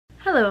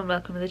Hello and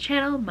welcome to the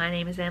channel. My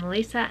name is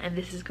Annalisa and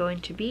this is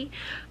going to be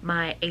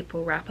my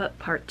April wrap-up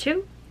part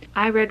 2.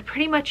 I read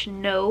pretty much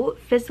no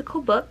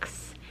physical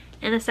books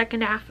in the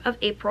second half of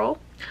April,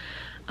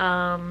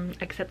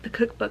 except the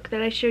cookbook that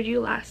I showed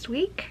you last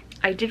week.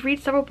 I did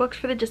read several books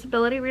for the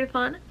Disability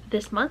Readathon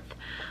this month.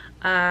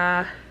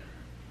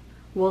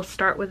 We'll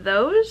start with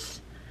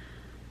those.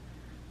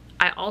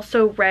 I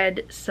also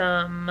read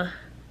some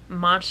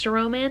monster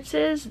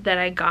romances that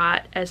I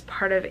got as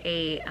part of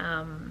a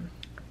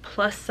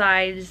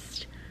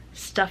plus-sized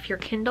stuff your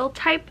Kindle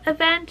type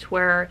event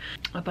where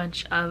a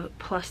bunch of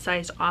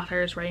plus-size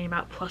authors writing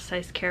about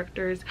plus-size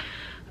characters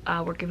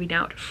were giving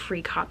out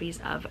free copies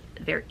of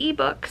their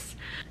ebooks,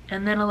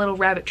 and then a little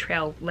rabbit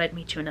trail led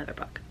me to another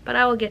book, but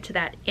I will get to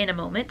that in a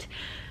moment.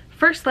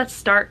 First, let's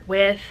start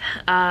with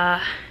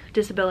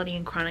disability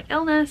and chronic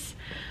illness.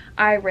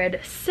 I read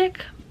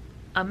Sick,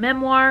 a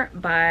memoir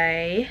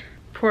by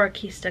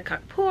Prochista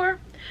Kapkpour.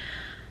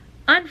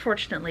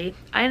 Unfortunately,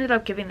 I ended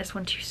up giving this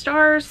one 2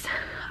 stars,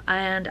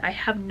 and I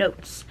have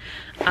notes.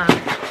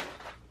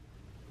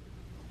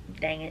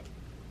 Dang it.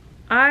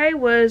 I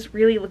was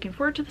really looking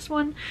forward to this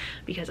one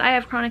because I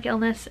have chronic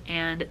illness,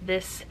 and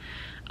this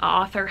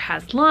author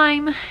has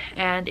Lyme,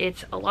 and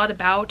it's a lot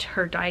about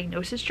her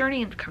diagnosis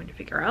journey and coming to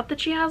figure out that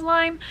she has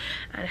Lyme,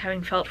 and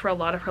having felt for a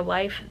lot of her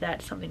life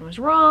that something was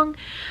wrong.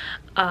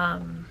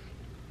 And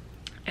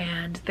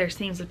there's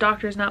themes of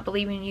doctors not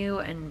believing you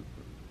and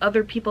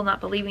other people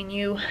not believing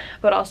you,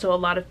 but also a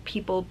lot of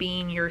people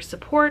being your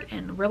support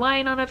and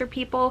relying on other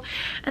people,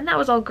 and that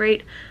was all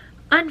great.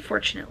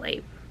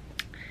 Unfortunately,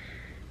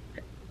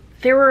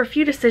 there were a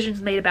few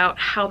decisions made about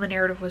how the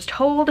narrative was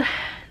told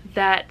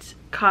that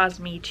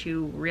caused me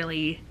to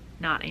really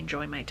not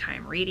enjoy my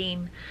time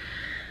reading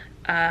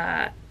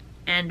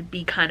and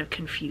be kind of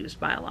confused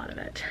by a lot of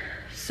it.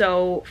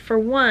 So for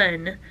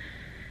one,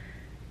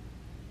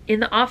 in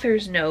the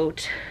author's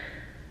note,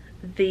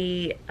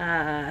 the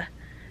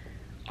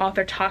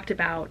author talked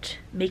about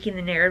making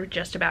the narrative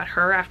just about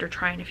her after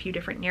trying a few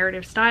different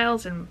narrative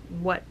styles and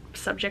what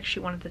subjects she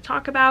wanted to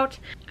talk about.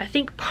 I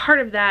think part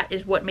of that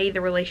is what made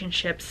the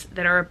relationships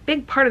that are a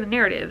big part of the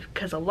narrative,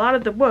 because a lot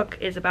of the book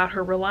is about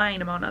her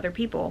relying on other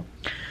people,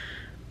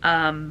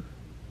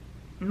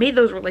 made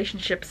those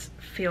relationships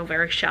feel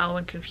very shallow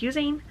and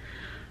confusing.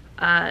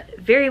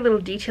 Very little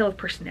detail of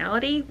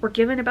personality were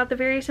given about the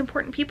various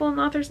important people in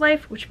the author's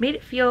life, which made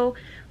it feel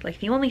like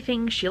the only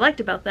thing she liked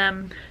about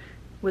them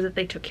was that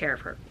they took care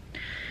of her.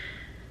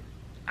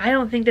 I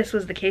don't think this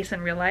was the case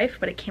in real life,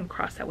 but it came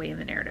across that way in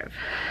the narrative.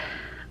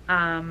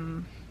 I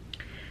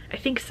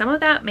think some of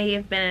that may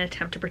have been an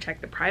attempt to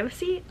protect the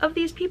privacy of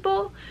these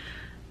people,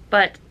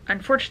 but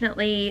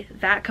unfortunately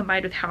that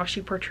combined with how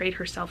she portrayed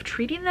herself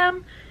treating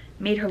them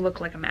made her look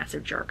like a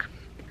massive jerk.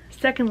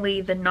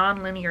 Secondly, the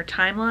non-linear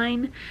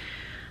timeline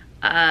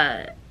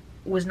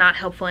was not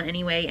helpful in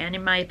any way, and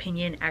in my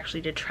opinion actually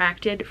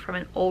detracted from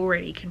an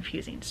already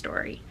confusing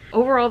story.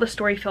 Overall, the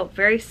story felt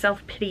very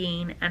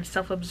self-pitying and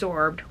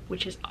self-absorbed,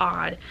 which is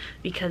odd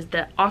because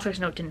the author's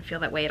note didn't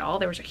feel that way at all.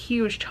 There was a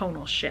huge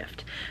tonal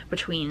shift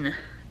between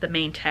the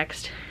main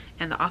text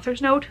and the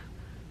author's note,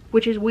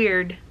 which is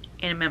weird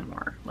in a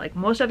memoir. Like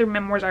most other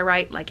memoirs I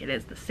write, like it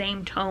is the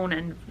same tone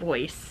and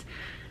voice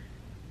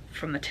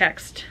from the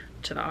text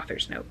to the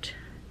author's note.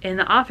 In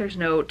the author's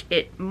note,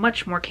 it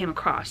much more came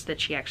across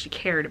that she actually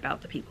cared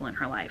about the people in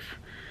her life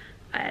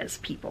as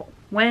people.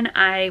 When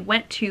I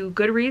went to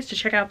Goodreads to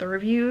check out the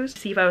reviews,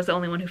 see if I was the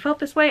only one who felt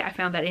this way, I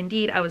found that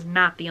indeed I was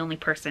not the only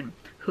person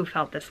who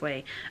felt this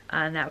way,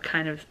 and that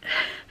kind of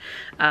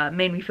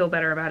made me feel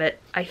better about it.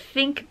 I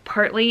think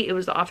partly it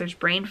was the author's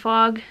brain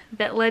fog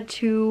that led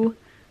to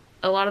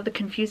a lot of the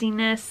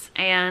confusingness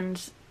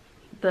and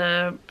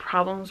the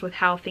problems with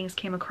how things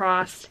came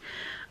across.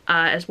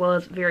 As well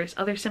as various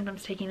other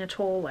symptoms taking a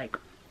toll, like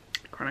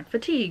chronic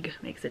fatigue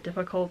makes it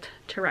difficult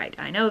to write.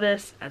 I know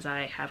this as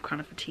I have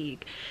chronic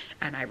fatigue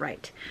and I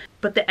write.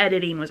 But the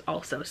editing was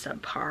also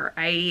subpar.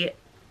 I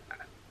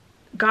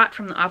got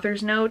from the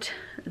author's note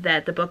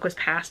that the book was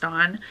passed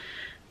on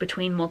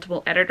between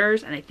multiple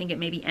editors, and I think it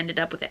maybe ended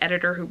up with the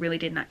editor who really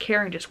did not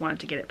care and just wanted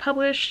to get it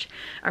published.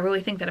 I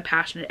really think that a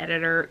passionate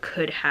editor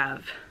could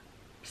have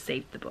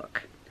saved the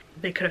book.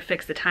 They could have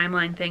fixed the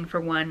timeline thing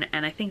for one,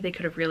 and I think they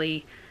could have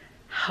really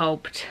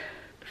helped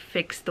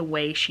fix the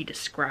way she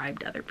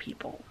described other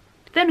people.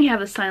 Then we have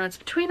The Silence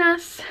Between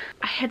Us.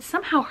 I had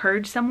somehow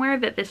heard somewhere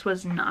that this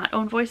was not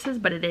Own Voices,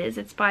 but it is.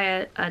 It's by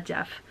a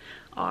deaf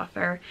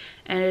author,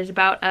 and it is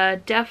about a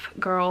deaf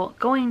girl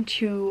going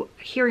to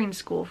hearing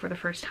school for the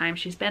first time.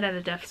 She's been at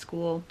a deaf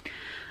school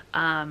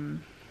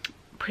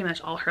pretty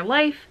much all her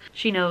life.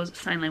 She knows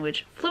sign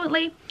language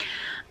fluently,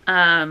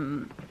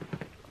 and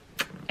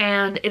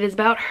it is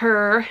about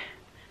her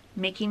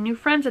making new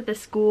friends at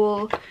this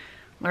school,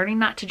 learning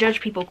not to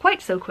judge people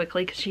quite so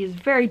quickly because she is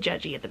very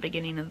judgy at the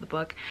beginning of the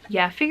book.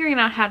 Yeah, figuring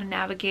out how to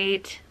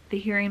navigate the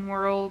hearing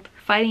world,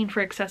 fighting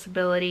for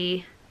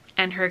accessibility,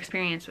 and her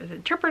experience with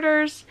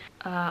interpreters.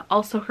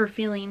 Also her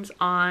feelings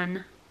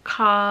on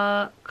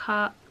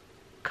cochlear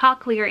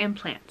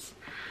implants.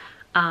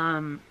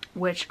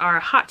 which are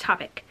a hot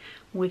topic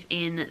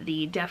within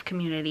the deaf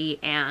community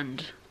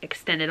and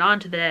extended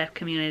onto the deaf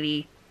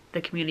community,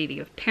 the community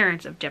of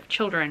parents of deaf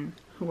children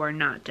who are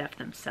not deaf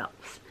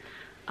themselves.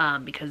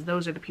 Because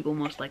those are the people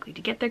most likely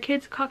to get their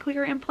kids a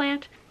cochlear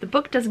implant. The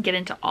book doesn't get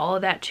into all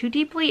of that too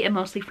deeply. It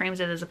mostly frames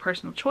it as a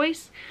personal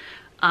choice,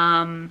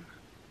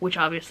 which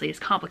obviously is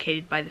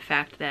complicated by the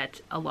fact that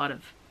in a lot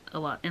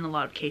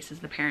of cases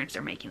the parents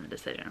are making the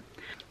decision.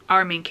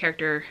 Our main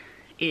character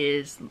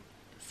is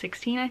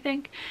 16, I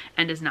think,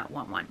 and does not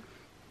want one.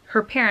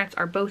 Her parents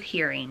are both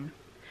hearing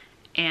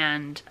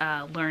and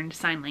learned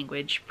sign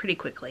language pretty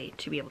quickly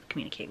to be able to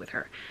communicate with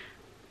her.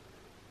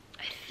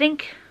 I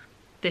think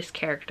this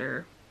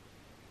character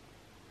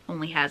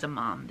only has a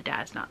mom. The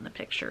dad's not in the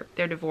picture.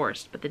 They're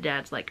divorced, but the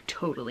dad's like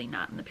totally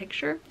not in the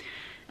picture.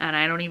 And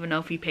I don't even know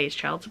if he pays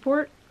child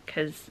support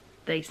because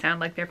they sound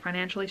like they're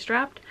financially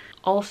strapped.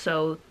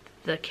 Also,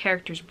 the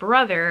character's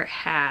brother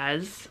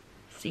has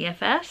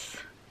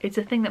CFS. It's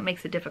a thing that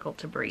makes it difficult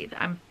to breathe.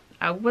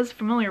 I was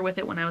familiar with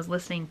it when I was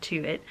listening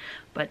to it,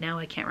 but now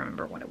I can't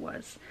remember what it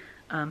was.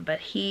 But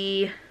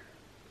he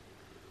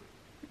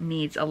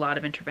needs a lot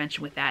of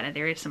intervention with that, and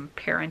there is some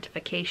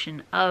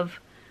parentification of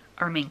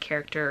our main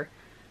character,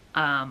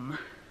 and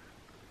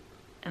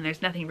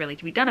there's nothing really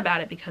to be done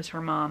about it because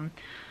her mom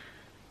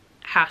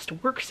has to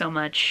work so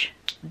much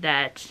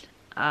that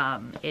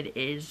it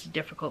is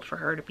difficult for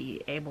her to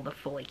be able to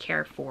fully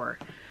care for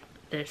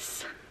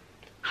this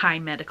high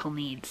medical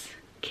needs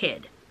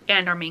kid.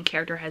 And our main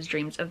character has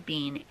dreams of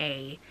being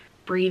a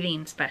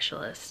breathing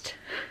specialist.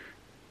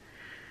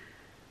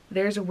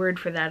 There's a word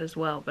for that as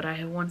well, but I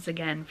have once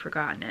again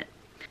forgotten it.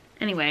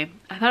 Anyway,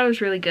 I thought it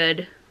was really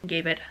good.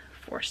 Gave it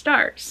 4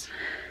 stars.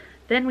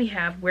 Then we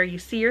have Where You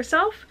See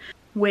Yourself,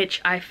 which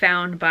I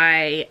found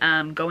by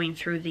going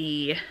through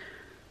the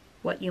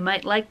What You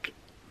Might Like.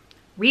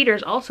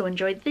 Readers also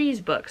enjoyed these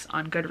books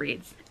on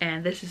Goodreads,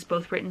 and this is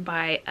both written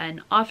by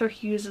an author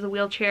who uses a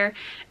wheelchair,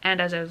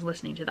 and as I was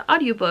listening to the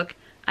audiobook,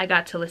 I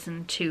got to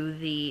listen to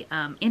the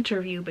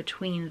interview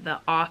between the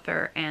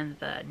author and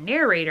the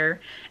narrator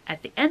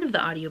at the end of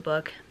the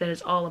audiobook that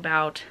is all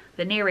about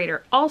the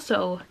narrator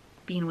also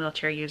being a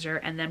wheelchair user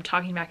and them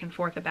talking back and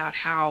forth about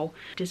how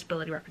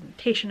disability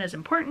representation is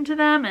important to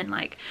them and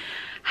like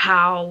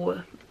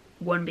how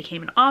one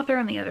became an author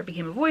and the other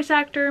became a voice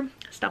actor,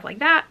 stuff like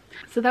that.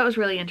 So that was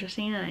really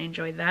interesting and I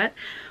enjoyed that.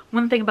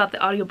 One thing about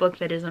the audiobook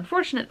that is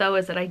unfortunate though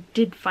is that I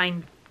did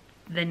find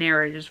the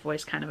narrator's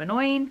voice kind of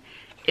annoying.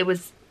 It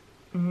was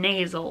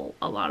nasal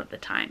a lot of the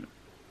time.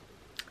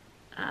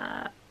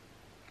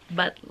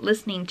 But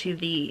listening to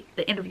the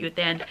interview at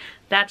the end,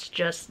 that's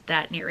just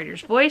that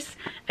narrator's voice.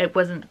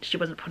 She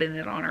wasn't putting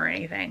it on or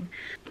anything.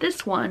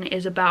 This one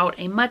is about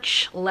a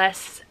much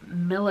less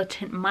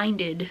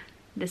militant-minded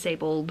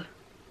disabled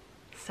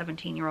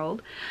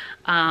 17-year-old.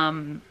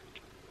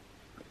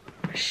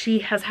 She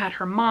has had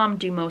her mom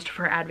do most of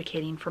her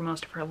advocating for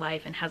most of her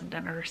life and hasn't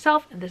done it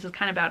herself, and this is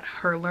kind of about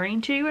her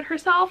learning to do it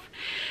herself.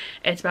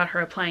 It's about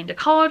her applying to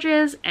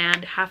colleges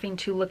and having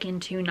to look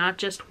into not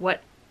just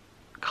what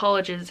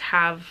colleges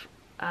have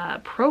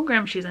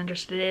programs she's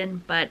interested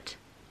in, but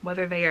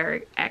whether they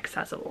are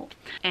accessible.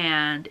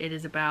 And it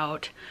is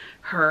about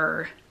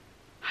her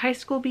high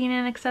school being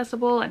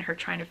inaccessible and her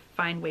trying to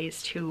find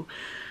ways to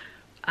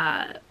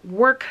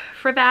work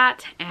for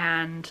that,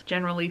 and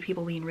generally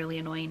people being really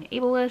annoying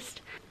ableist.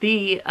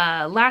 The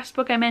last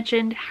book I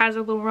mentioned has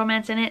a little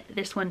romance in it.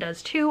 This one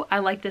does too. I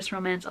like this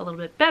romance a little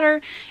bit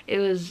better. It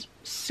was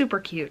super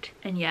cute,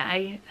 and yeah,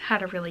 I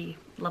had a really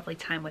lovely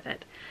time with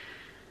it.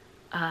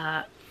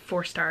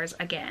 4 stars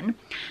again.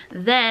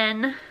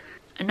 Then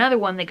another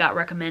one that got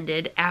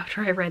recommended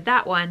after I read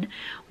that one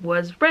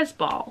was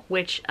Resball,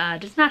 which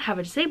does not have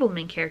a disabled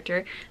main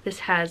character. This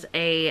has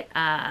a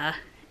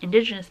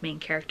indigenous main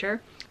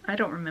character. I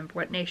don't remember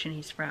what nation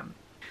he's from,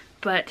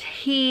 but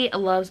he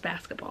loves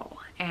basketball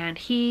and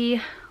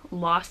he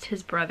lost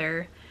his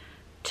brother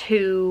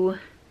to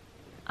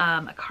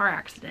a car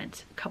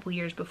accident a couple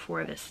years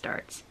before this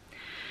starts,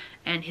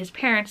 and his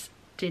parents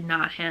did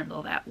not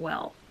handle that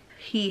well.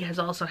 He has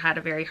also had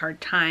a very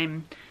hard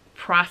time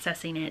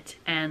processing it,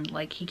 and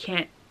like he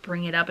can't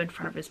bring it up in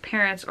front of his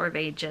parents or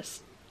they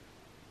just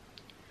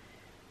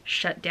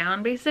shut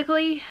down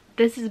basically.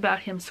 This is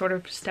about him sort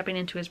of stepping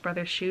into his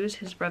brother's shoes.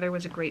 His brother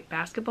was a great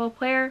basketball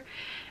player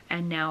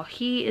and now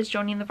he is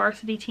joining the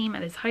varsity team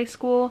at his high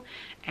school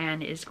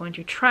and is going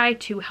to try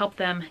to help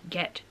them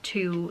get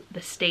to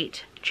the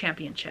state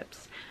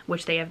championships,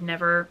 which they have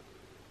never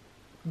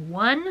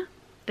won.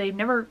 They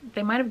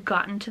might have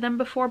gotten to them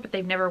before, but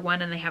they've never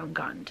won and they haven't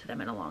gotten to them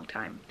in a long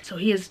time. So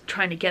he is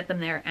trying to get them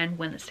there and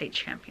win the state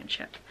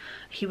championship.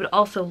 He would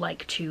also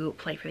like to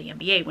play for the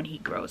NBA when he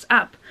grows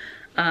up.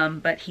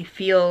 But he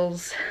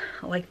feels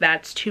like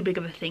that's too big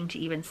of a thing to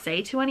even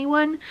say to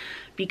anyone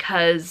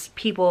because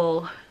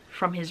people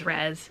from his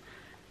res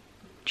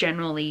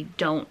generally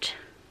don't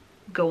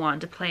go on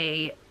to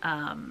play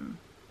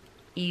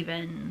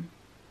even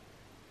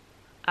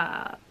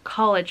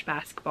college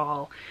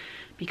basketball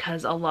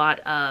because a lot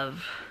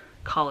of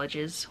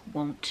colleges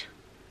won't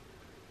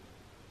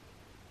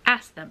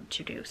ask them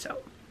to do so.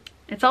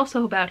 It's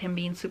also about him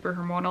being super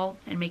hormonal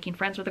and making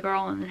friends with a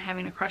girl and then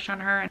having a crush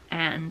on her,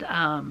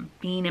 and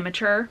being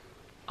immature.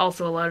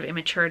 Also a lot of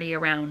immaturity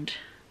around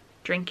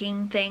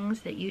drinking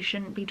things that you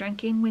shouldn't be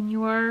drinking when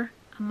you are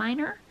a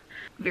minor.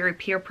 Very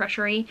peer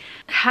pressury.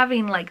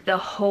 Having like the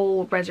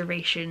whole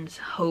reservation's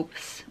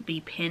hopes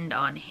be pinned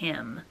on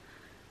him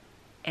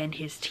and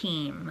his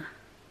team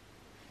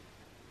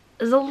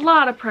is a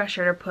lot of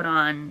pressure to put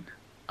on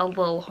a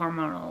little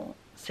hormonal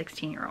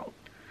 16-year-old.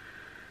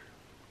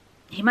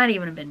 He might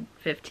even have been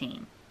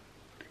 15.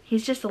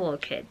 He's just a little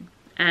kid.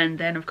 And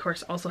then of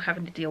course also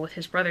having to deal with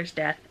his brother's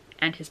death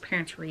and his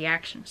parents'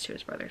 reactions to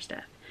his brother's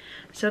death.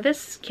 So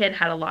this kid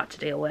had a lot to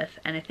deal with,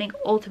 and I think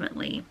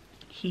ultimately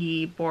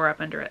he bore up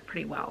under it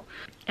pretty well.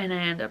 And I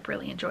ended up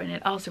really enjoying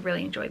it. I also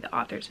really enjoyed the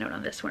author's note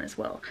on this one as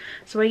well.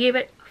 So I gave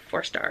it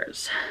 4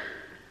 stars.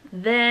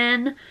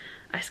 Then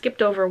I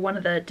skipped over one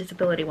of the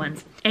disability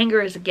ones.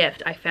 Anger is a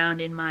Gift I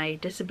found in my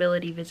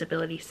disability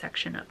visibility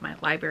section of my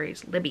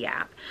library's Libby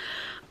app.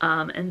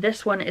 And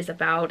this one is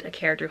about a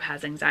character who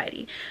has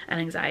anxiety and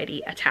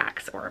anxiety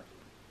attacks, or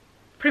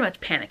pretty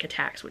much panic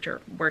attacks, which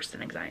are worse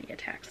than anxiety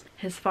attacks.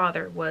 His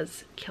father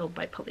was killed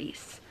by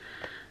police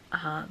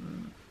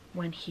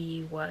when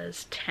he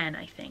was 10,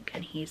 I think,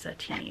 and he's a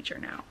teenager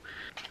now.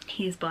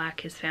 He's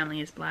Black, his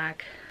family is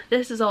Black.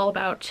 This is all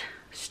about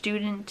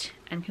student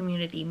and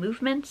community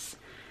movements,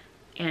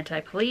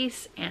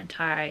 anti-police,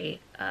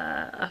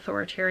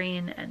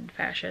 anti-authoritarian and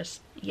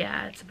fascist.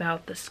 Yeah, it's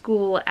about the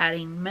school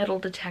adding metal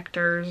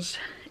detectors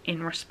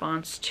in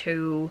response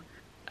to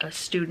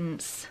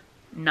students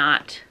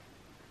not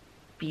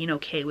being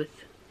okay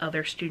with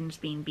other students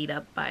being beat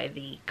up by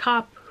the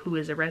cop, who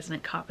is a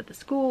resident cop at the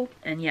school.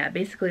 And yeah,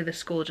 basically the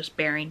school just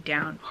bearing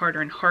down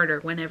harder and harder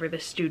whenever the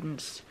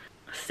students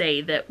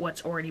say that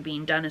what's already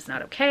being done is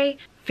not okay.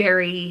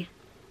 Very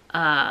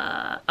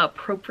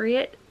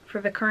appropriate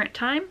for the current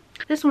time.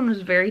 This one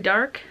was very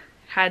dark,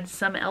 had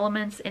some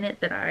elements in it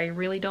that I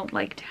really don't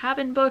like to have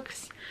in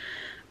books.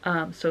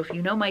 So if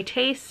you know my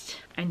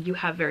taste and you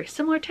have very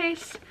similar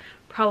tastes,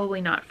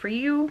 probably not for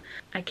you.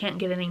 I can't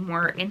get any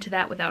more into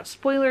that without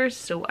spoilers,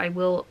 so I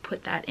will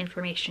put that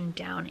information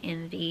down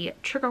in the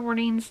trigger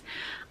warnings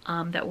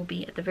that will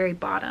be at the very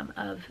bottom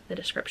of the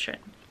description.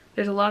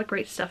 There's a lot of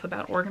great stuff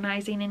about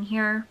organizing in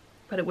here,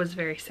 but it was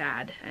very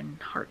sad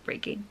and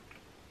heartbreaking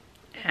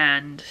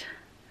and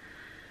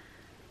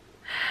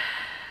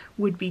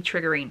would be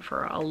triggering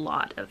for a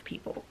lot of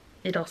people.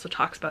 It also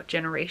talks about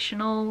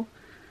generational,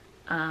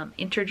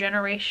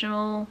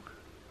 intergenerational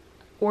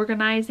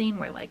organizing,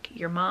 where like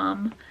your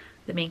mom,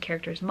 the main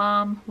character's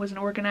mom, was an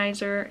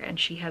organizer, and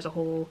she has a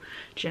whole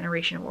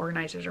generation of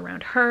organizers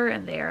around her,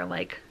 and they are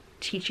like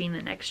teaching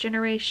the next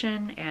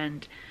generation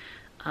and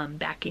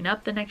backing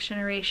up the next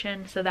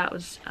generation. So that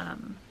was,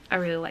 I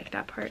really liked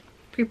that part.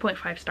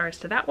 3.5 stars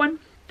to that one.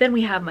 Then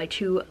we have my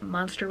 2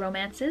 monster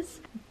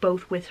romances,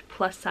 both with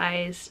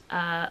plus-size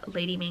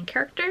lady main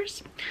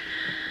characters.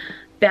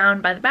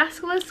 Bound by the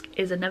Basilisk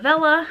is a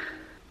novella,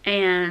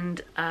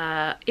 and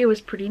it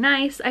was pretty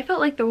nice. I felt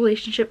like the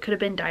relationship could have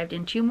been dived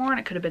into more and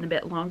it could have been a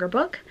bit longer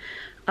book.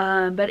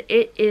 But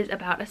it is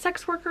about a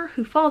sex worker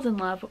who falls in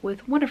love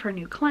with one of her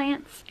new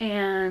clients,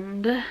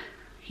 and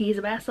he's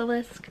a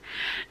basilisk,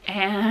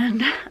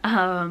 and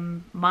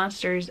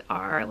monsters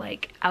are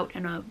like out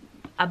and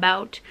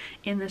about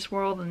in this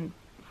world, and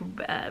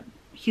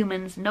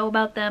humans know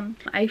about them.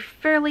 I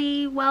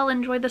fairly well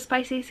enjoyed the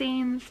spicy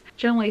scenes.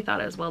 Generally thought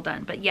it was well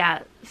done, but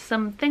yeah,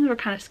 some things were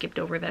kind of skipped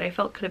over that I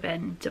felt could have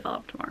been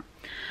developed more.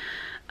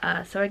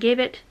 So I gave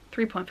it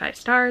 3.5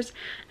 stars.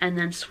 And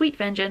then Sweet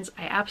Vengeance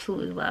I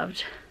absolutely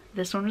loved.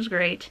 This one was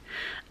great.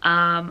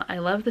 I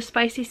love the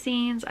spicy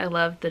scenes. I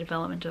love the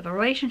development of the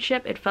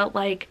relationship. It felt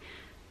like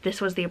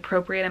this was the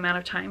appropriate amount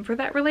of time for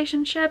that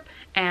relationship,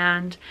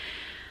 and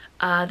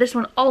this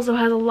one also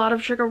has a lot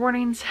of trigger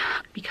warnings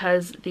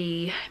because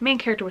the main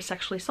character was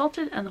sexually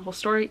assaulted and the whole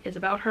story is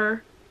about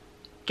her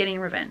getting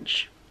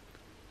revenge.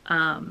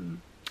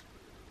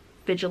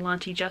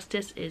 Vigilante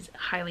justice is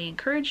highly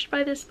encouraged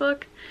by this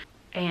book,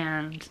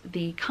 and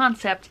the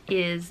concept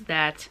is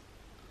that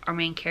our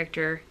main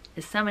character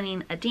is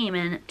summoning a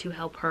demon to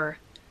help her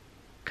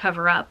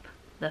cover up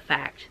the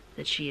fact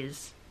that she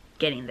is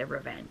getting the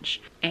revenge.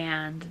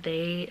 And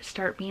they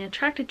start being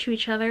attracted to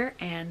each other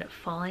and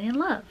falling in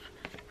love.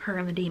 Her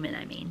and the demon,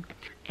 I mean.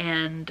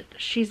 And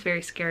she's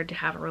very scared to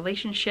have a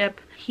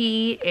relationship.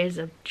 He is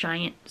a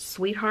giant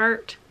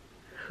sweetheart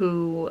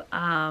who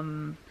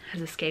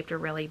has escaped a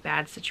really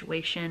bad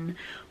situation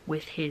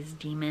with his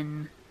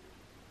demon.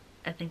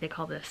 I think they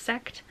call it a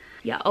sect.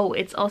 Yeah, oh,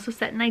 it's also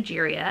set in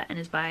Nigeria and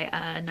is by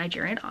a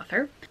Nigerian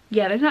author.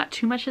 Yeah, there's not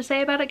too much to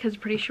say about it because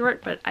it's pretty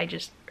short, but I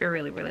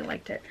really, really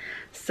liked it.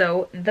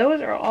 So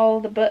those are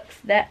all the books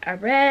that I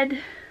read.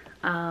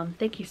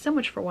 Thank you so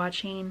much for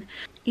watching.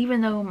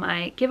 Even though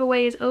my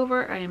giveaway is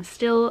over, I am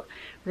still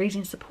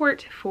raising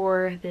support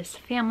for this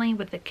family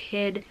with a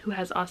kid who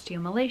has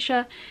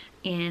osteomalacia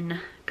in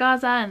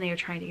Gaza, and they are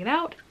trying to get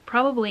out.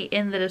 probably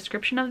in the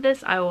description of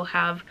this I will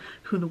have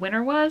who the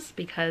winner was,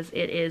 because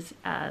it is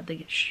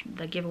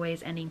the giveaway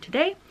is ending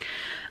today,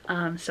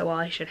 so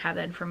I should have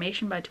that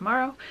information by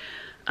tomorrow.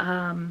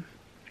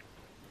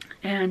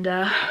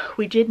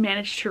 We did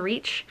manage to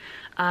reach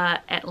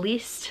at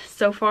least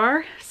so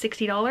far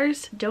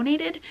 $60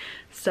 donated,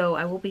 so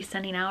I will be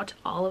sending out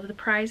all of the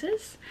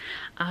prizes,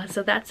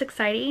 so that's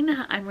exciting.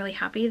 I'm really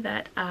happy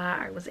that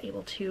I was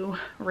able to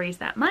raise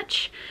that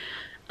much.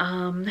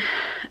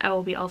 I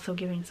will be also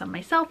giving some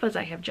myself, as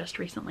I have just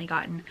recently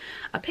gotten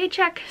a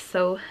paycheck,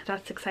 so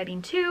that's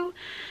exciting too.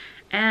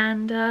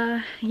 And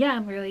yeah,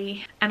 I'm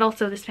really, and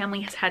also this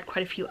family has had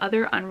quite a few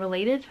other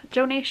unrelated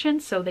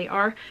donations, so they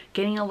are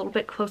getting a little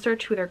bit closer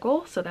to their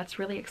goal, so that's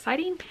really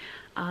exciting.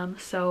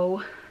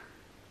 So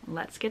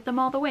let's get them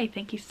all the way.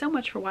 Thank you so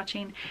much for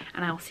watching,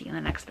 and I will see you in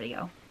the next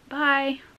video. Bye!